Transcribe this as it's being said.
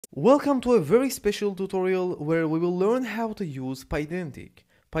Welcome to a very special tutorial where we will learn how to use Pydantic.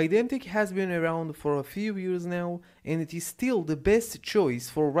 Pydantic has been around for a few years now and it is still the best choice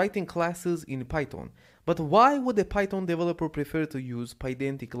for writing classes in Python. But why would a Python developer prefer to use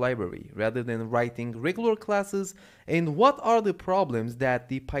Pydantic library rather than writing regular classes, and what are the problems that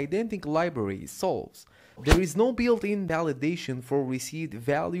the Pydantic library solves? There is no built-in validation for received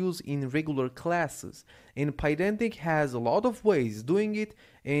values in regular classes, and Pydantic has a lot of ways doing it,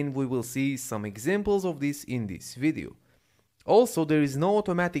 and we will see some examples of this in this video. Also, there is no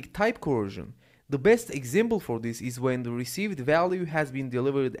automatic type conversion. The best example for this is when the received value has been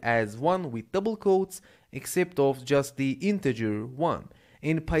delivered as 1 with double quotes, except of just the integer 1,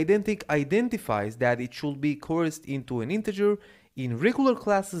 and Pydantic identifies that it should be coerced into an integer. In regular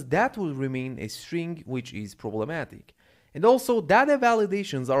classes that will remain a string, which is problematic. And also, data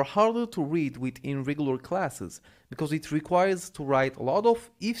validations are harder to read within regular classes because it requires to write a lot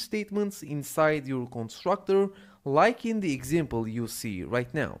of if statements inside your constructor, like in the example you see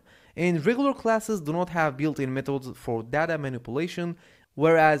right now. And regular classes do not have built-in methods for data manipulation,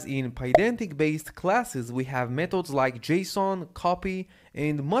 whereas in Pydantic based classes we have methods like JSON, copy,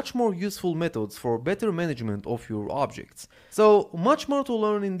 and much more useful methods for better management of your objects. So much more to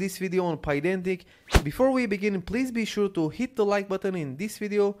learn in this video on Pydantic. Before we begin, please be sure to hit the like button in this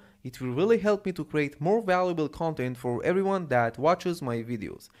video. It will really help me to create more valuable content for everyone that watches my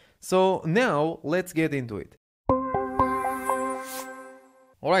videos. So now let's get into it.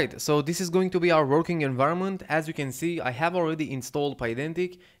 Alright, so this is going to be our working environment. As you can see, I have already installed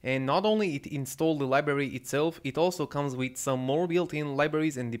Pydantic, and not only it installed the library itself, it also comes with some more built-in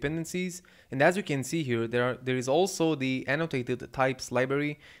libraries and dependencies. And as you can see here, there is also the annotated types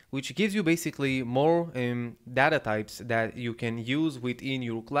library, which gives you basically more data types that you can use within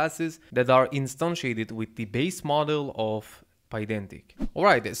your classes that are instantiated with the base model of Pydantic.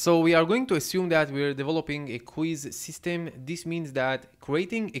 Alright, so we are going to assume that we're developing a quiz system. This means that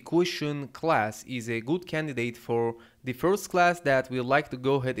creating a question class is a good candidate for the first class that we'd like to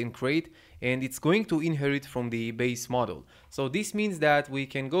go ahead and create, and it's going to inherit from the base model. So this means that we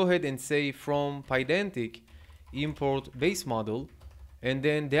can go ahead and say from Pydantic import base model, and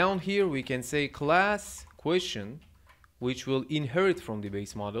then down here we can say class question, which will inherit from the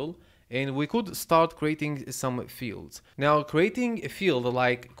base model. And we could start creating some fields. Now, creating a field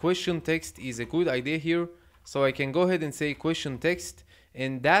like question text is a good idea here. So I can go ahead and say question text,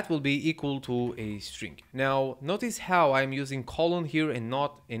 and that will be equal to a string. Now, notice how I'm using colon here and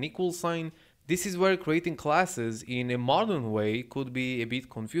not an equal sign. This is where creating classes in a modern way could be a bit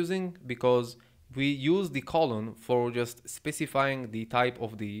confusing, because we use the colon for just specifying the type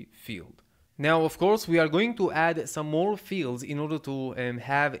of the field. Now, of course, we are going to add some more fields in order to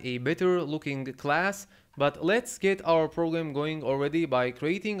have a better looking class, but let's get our program going already by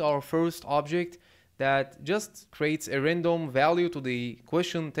creating our first object that just creates a random value to the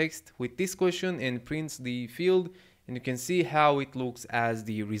question text with this question and prints the field, and you can see how it looks as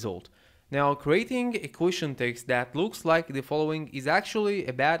the result. Now, creating a question text that looks like the following is actually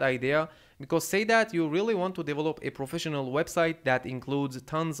a bad idea, because say that you really want to develop a professional website that includes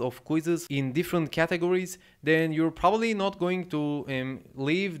tons of quizzes in different categories, then you're probably not going to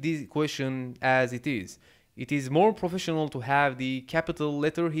leave the question as it is. It is more professional to have the capital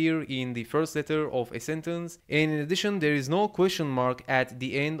letter here in the first letter of a sentence, and in addition there is no question mark at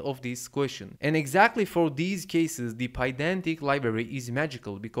the end of this question. And exactly for these cases the Pydantic library is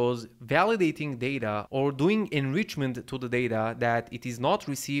magical, because validating data or doing enrichment to the data that it is not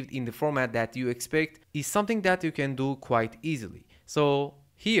received in the format that you expect is something that you can do quite easily. So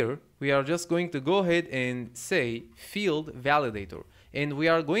here we are just going to go ahead and say field validator. And we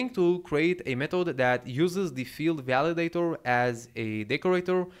are going to create a method that uses the field validator as a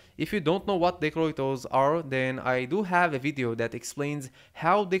decorator. If you don't know what decorators are, then I do have a video that explains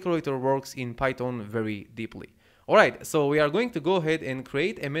how decorator works in Python very deeply. Alright, so we are going to go ahead and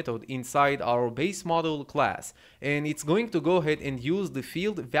create a method inside our base model class, and it's going to go ahead and use the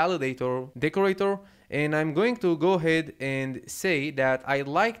field validator decorator, and I'm going to go ahead and say that I'd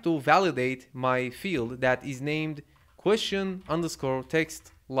like to validate my field that is named question underscore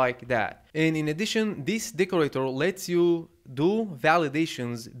text, like that. And in addition, this decorator lets you do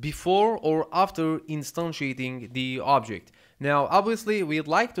validations before or after instantiating the object. Now, obviously, we'd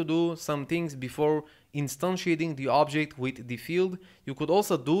like to do some things before instantiating the object with the field. You could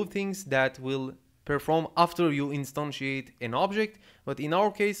also do things that will perform after you instantiate an object, but in our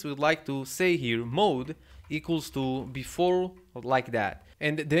case, we'd like to say here mode equals to before, like that.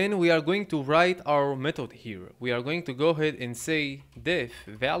 And then we are going to write our method here. We are going to go ahead and say def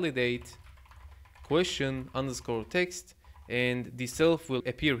validate question underscore text, and the self will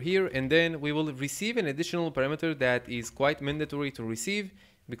appear here, and then we will receive an additional parameter that is quite mandatory to receive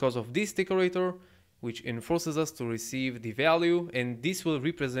because of this decorator, which enforces us to receive the value, and this will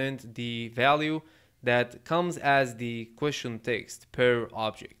represent the value that comes as the question text per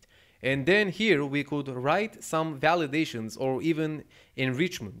object. And then here we could write some validations or even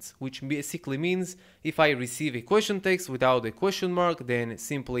enrichments, which basically means if I receive a question text without a question mark, then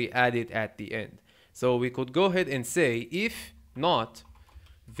simply add it at the end. So we could go ahead and say if not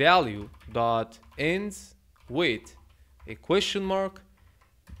value dot ends with a question mark,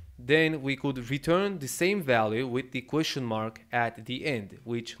 then we could return the same value with the question mark at the end,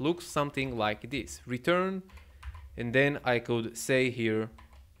 which looks something like this. Return, and then I could say here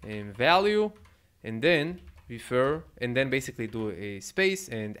value, and then refer, and then basically do a space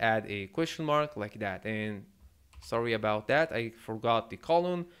and add a question mark like that. And sorry about that, I forgot the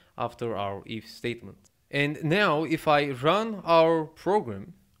colon after our if statement. And now if I run our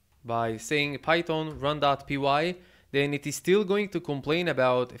program by saying python run.py, then it is still going to complain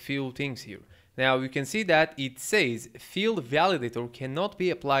about a few things here. Now you can see that it says field validator cannot be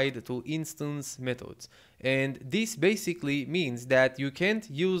applied to instance methods. And this basically means that you can't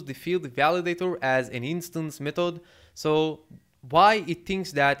use the field validator as an instance method. So why it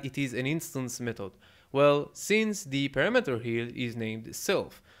thinks that it is an instance method? Well, since the parameter here is named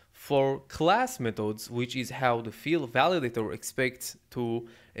self, for class methods, which is how the field validator expects to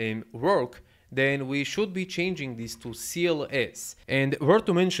work, then we should be changing this to CLS. And worth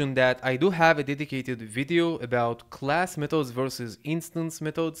to mention that I do have a dedicated video about class methods versus instance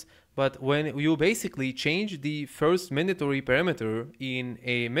methods, but when you basically change the first mandatory parameter in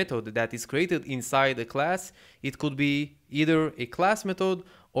a method that is created inside a class, it could be either a class method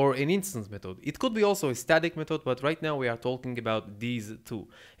or an instance method. It could be also a static method, but right now we are talking about these two.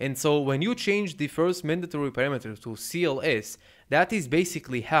 And so when you change the first mandatory parameter to CLS, that is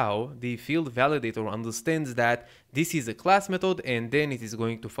basically how the field validator understands that this is a class method, and then it is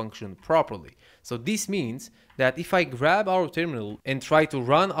going to function properly. So this means that if I grab our terminal and try to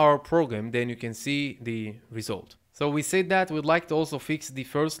run our program, then you can see the result. So we said that we'd like to also fix the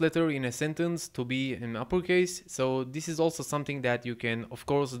first letter in a sentence to be in uppercase. So this is also something that you can of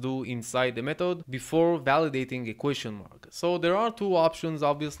course do inside the method before validating a question mark. So there are two options.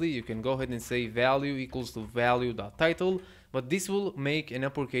 Obviously you can go ahead and say value equals to value.title, but this will make an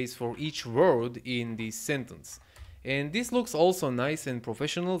uppercase for each word in the sentence. And this looks also nice and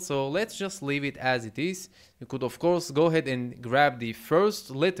professional, so let's just leave it as it is. You could of course go ahead and grab the first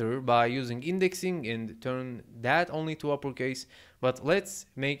letter by using indexing and turn that only to uppercase, but let's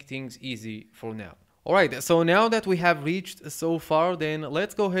make things easy for now. Alright, so now that we have reached so far, then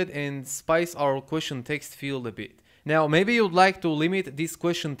let's go ahead and spice our question text field a bit. Now maybe you'd like to limit this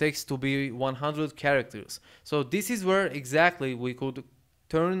question text to be 100 characters. So this is where exactly we could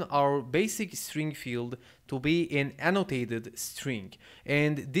turn our basic string field to be an annotated string.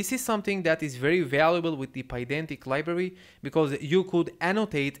 And this is something that is very valuable with the Pydantic library, because you could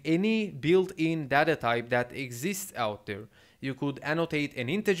annotate any built-in data type that exists out there. You could annotate an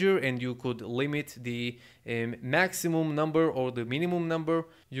integer and you could limit the maximum number or the minimum number.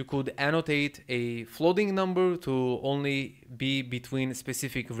 You could annotate a floating number to only be between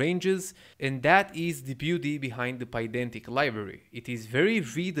specific ranges. And that is the beauty behind the Pydantic library. It is very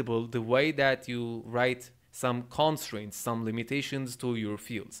readable the way that you write some constraints, some limitations to your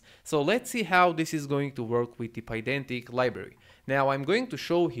fields. So let's see how this is going to work with the Pydantic library. Now I'm going to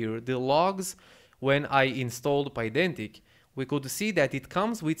show here the logs when I installed Pydantic. We could see that it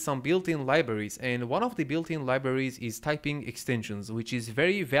comes with some built-in libraries, and one of the built-in libraries is typing extensions, which is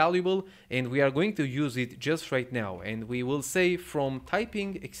very valuable, and we are going to use it just right now. And we will say from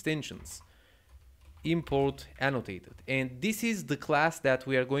typing extensions import annotated, and this is the class that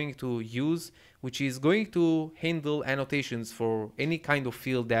we are going to use, which is going to handle annotations for any kind of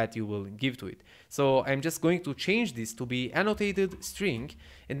field that you will give to it. So I'm just going to change this to be annotated string,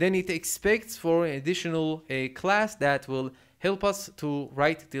 and then it expects for an additional class that will help us to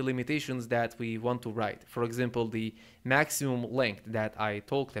write the limitations that we want to write. For example, the maximum length that I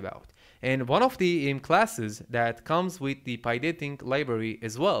talked about. And one of the classes that comes with the Pydantic library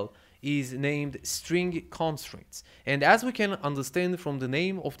as well is named string constraints. And as we can understand from the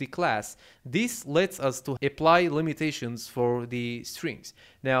name of the class, this lets us to apply limitations for the strings.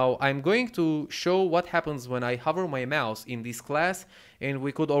 Now I'm going to show what happens when I hover my mouse in this class, and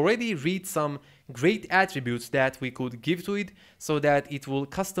we could already read some great attributes that we could give to it so that it will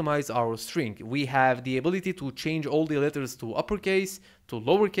customize our string. We have the ability to change all the letters to uppercase, to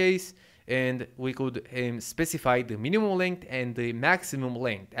lowercase, and we could specify the minimum length and the maximum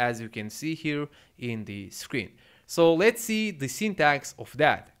length, as you can see here in the screen. So let's see the syntax of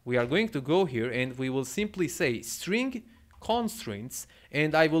that. We are going to go here and we will simply say string constraints,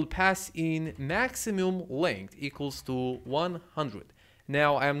 and I will pass in maximum length equals to 100.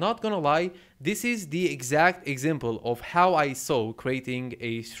 Now, I'm not gonna lie, this is the exact example of how I saw creating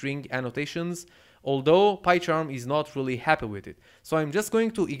a string annotations, although PyCharm is not really happy with it. So I'm just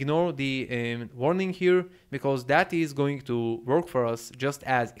going to ignore the warning here, because that is going to work for us just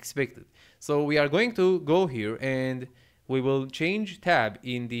as expected. So we are going to go here and we will change tab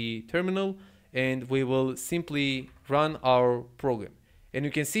in the terminal, and we will simply run our program. And you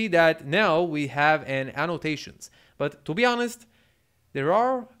can see that now we have an annotations. But to be honest, there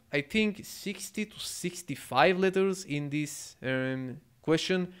are, I think, 60 to 65 letters in this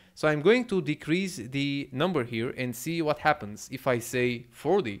question. So I'm going to decrease the number here and see what happens if I say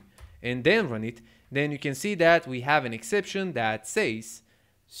 40 and then run it. Then you can see that we have an exception that says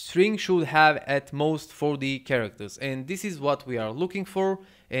string should have at most 40 characters, and this is what we are looking for,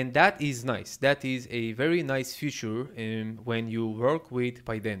 and that is nice. That is a very nice feature when you work with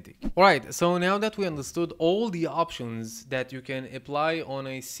Pydantic. Alright, so now that we understood all the options that you can apply on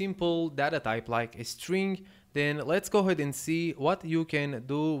a simple data type like a string, then let's go ahead and see what you can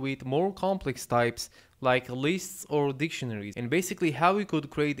do with more complex types like lists or dictionaries, and basically how we could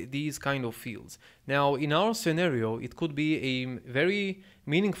create these kind of fields. Now, in our scenario, it could be a very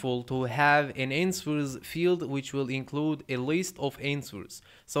meaningful to have an answers field which will include a list of answers,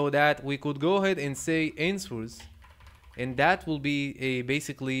 so that we could go ahead and say answers, and that will be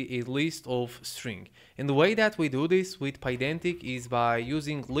basically a list of string. And the way that we do this with Pydantic is by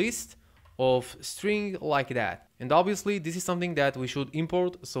using list of string like that. And obviously this is something that we should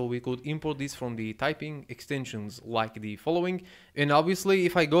import, so we could import this from the typing extensions like the following. And obviously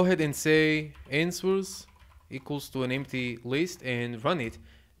if I go ahead and say answers equals to an empty list and run it,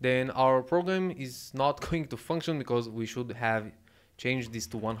 then our program is not going to function because we should have changed this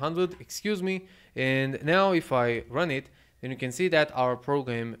to 100, excuse me. And now if I run it, then you can see that our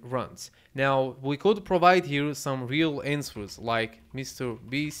program runs. Now we could provide here some real answers like Mr.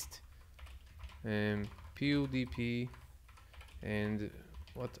 Beast, PewDiePie, and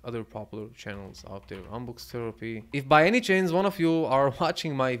what other popular channels out there, Unbox Therapy. If by any chance one of you are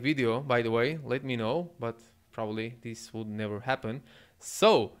watching my video, by the way, let me know, but probably this would never happen.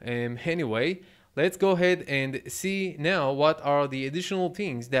 So anyway, let's go ahead and see now what are the additional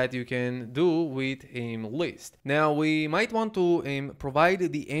things that you can do with a list. Now we might want to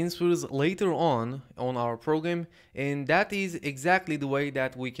provide the answers later on our program, and that is exactly the way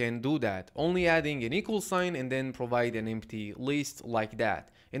that we can do that, only adding an equal sign and then provide an empty list like that.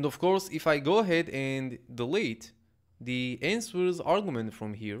 And of course, if I go ahead and delete the answers argument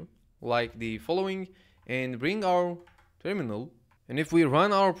from here like the following and bring our terminal, and if we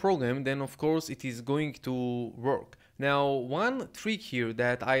run our program, then of course it is going to work. Now, one trick here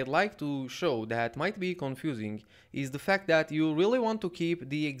that I'd like to show that might be confusing is the fact that you really want to keep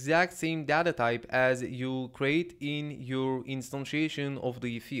the exact same data type as you create in your instantiation of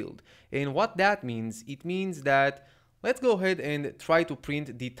the field. And what that means, it means that let's go ahead and try to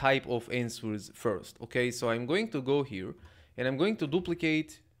print the type of answers first. Okay, so I'm going to go here and I'm going to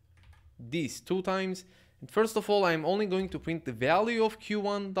duplicate this 2 times. First of all, I'm only going to print the value of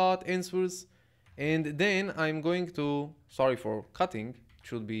q1.answers, and then I'm going to, sorry for cutting, it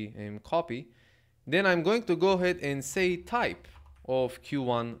should be copy. Then I'm going to go ahead and say type of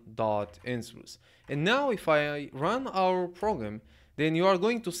q1.answers. And now if I run our program, then you are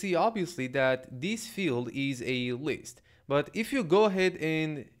going to see obviously that this field is a list. But if you go ahead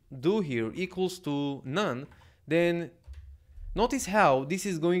and do here equals to none, then notice how this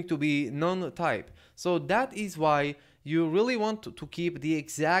is going to be non-type. So that is why you really want to keep the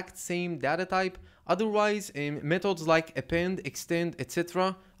exact same data type. Otherwise, methods like append, extend,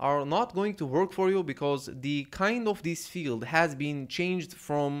 etc. are not going to work for you, because the kind of this field has been changed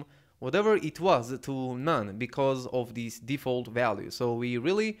from whatever it was to none because of this default value. So we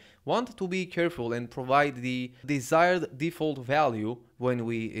really want to be careful and provide the desired default value when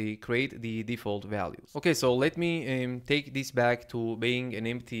we create the default values. Okay, so let me take this back to being an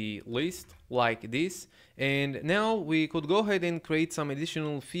empty list like this. And now we could go ahead and create some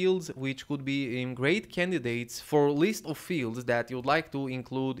additional fields which could be great candidates for list of fields that you'd like to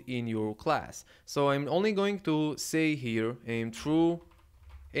include in your class. So I'm only going to say here true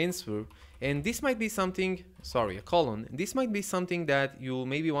answer, and this might be something, sorry, a colon. This might be something that you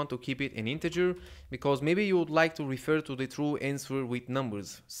maybe want to keep it an integer, because maybe you would like to refer to the true answer with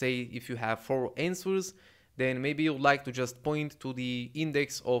numbers. Say if you have 4 answers, then maybe you would like to just point to the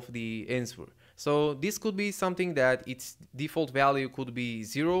index of the answer. So this could be something that its default value could be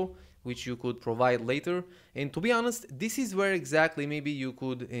 0, which you could provide later. And to be honest, this is where exactly maybe you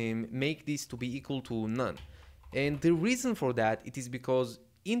could make this to be equal to none. And the reason for that, it is because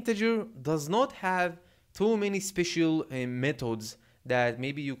integer does not have too many special methods that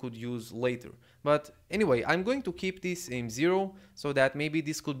maybe you could use later. But anyway, I'm going to keep this 0 so that maybe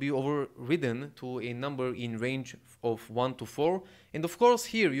this could be overridden to a number in range of 1 to 4. And of course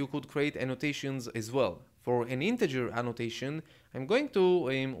here you could create annotations as well. For an integer annotation, I'm going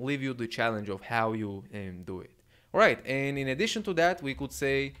to leave you the challenge of how you do it. Alright, and in addition to that, we could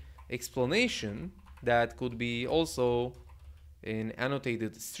say explanation that could be also an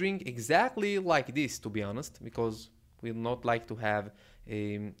annotated string exactly like this, to be honest, because we'd not like to have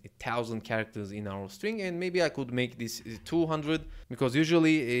 1,000 characters in our string, and maybe I could make this 200 because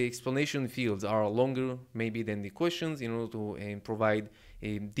usually explanation fields are longer maybe than the questions in order to provide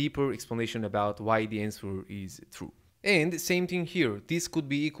a deeper explanation about why the answer is true. And same thing here, this could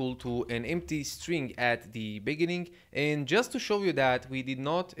be equal to an empty string at the beginning. And just to show you that we did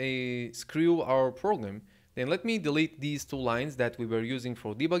not screw our program, then let me delete these two lines that we were using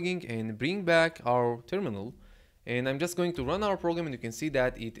for debugging and bring back our terminal. And I'm just going to run our program, and you can see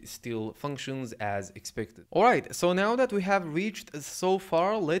that it still functions as expected. Alright, so now that we have reached so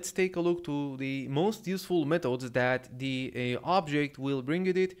far, let's take a look to the most useful methods that the object will bring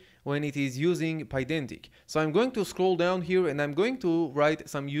with it when it is using Pydantic. So I'm going to scroll down here and I'm going to write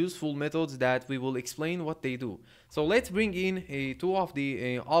some useful methods that we will explain what they do. So let's bring in two of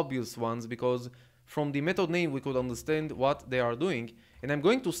the obvious ones, because from the method name we could understand what they are doing. And I'm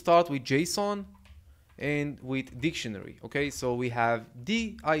going to start with JSON and with dictionary. Okay, so we have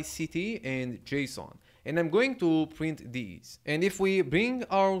DICT and JSON, and I'm going to print these. And if we bring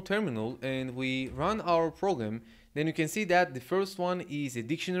our terminal and we run our program, then you can see that the first one is a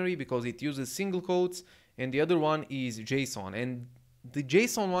dictionary because it uses single quotes, and the other one is JSON. And the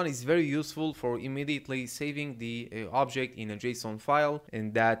JSON one is very useful for immediately saving the object in a JSON file,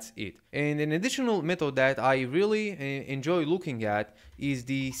 and that's it. And an additional method that I really enjoy looking at is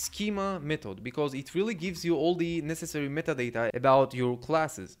the schema method, because it really gives you all the necessary metadata about your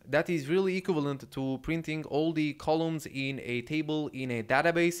classes. That is really equivalent to printing all the columns in a table in a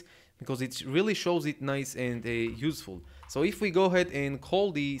database, because it really shows it nice and useful. So if we go ahead and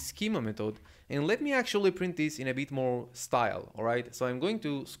call the schema method, and let me actually print this in a bit more style, alright? So I'm going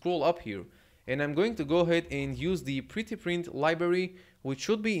to scroll up here, and I'm going to go ahead and use the prettyprint library, which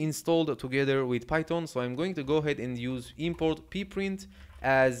should be installed together with Python. So I'm going to go ahead and use import pprint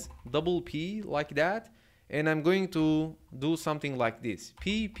as double P like that, and I'm going to do something like this,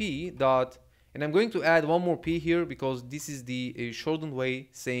 pp dot, and I'm going to add one more P here because this is the shortened way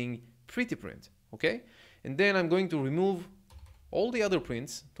saying prettyprint, okay? And then I'm going to remove all the other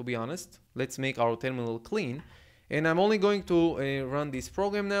prints, to be honest. Let's make our terminal clean. And I'm only going to run this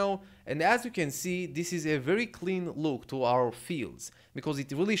program now. And as you can see, this is a very clean look to our fields, because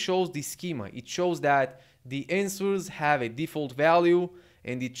it really shows the schema. It shows that the answers have a default value,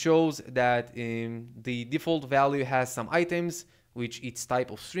 and it shows that the default value has some items, which it's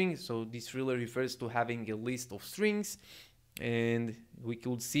type of string. So this really refers to having a list of strings. And we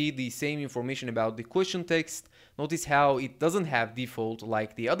could see the same information about the question text. Notice how it doesn't have default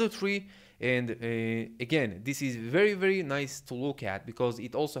like the other three. And again, this is very nice to look at, because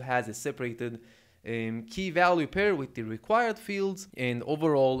it also has a separated key value pair with the required fields. And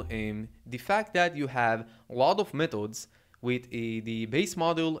overall, the fact that you have a lot of methods with the base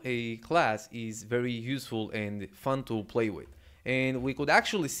model class is very useful and fun to play with. And we could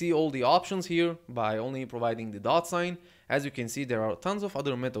actually see all the options here by only providing the dot sign. As you can see, there are tons of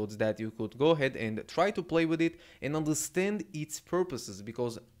other methods that you could go ahead and try to play with it and understand its purposes,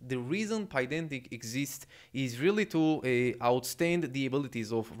 because the reason Pydantic exists is really to outstand the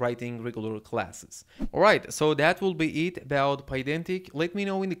abilities of writing regular classes. Alright, so that will be it about Pydantic. Let me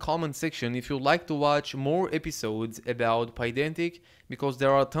know in the comment section if you'd like to watch more episodes about Pydantic, because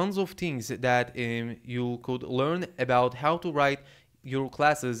there are tons of things that you could learn about how to write your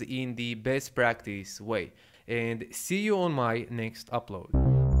classes in the best practice way. And see you on my next upload.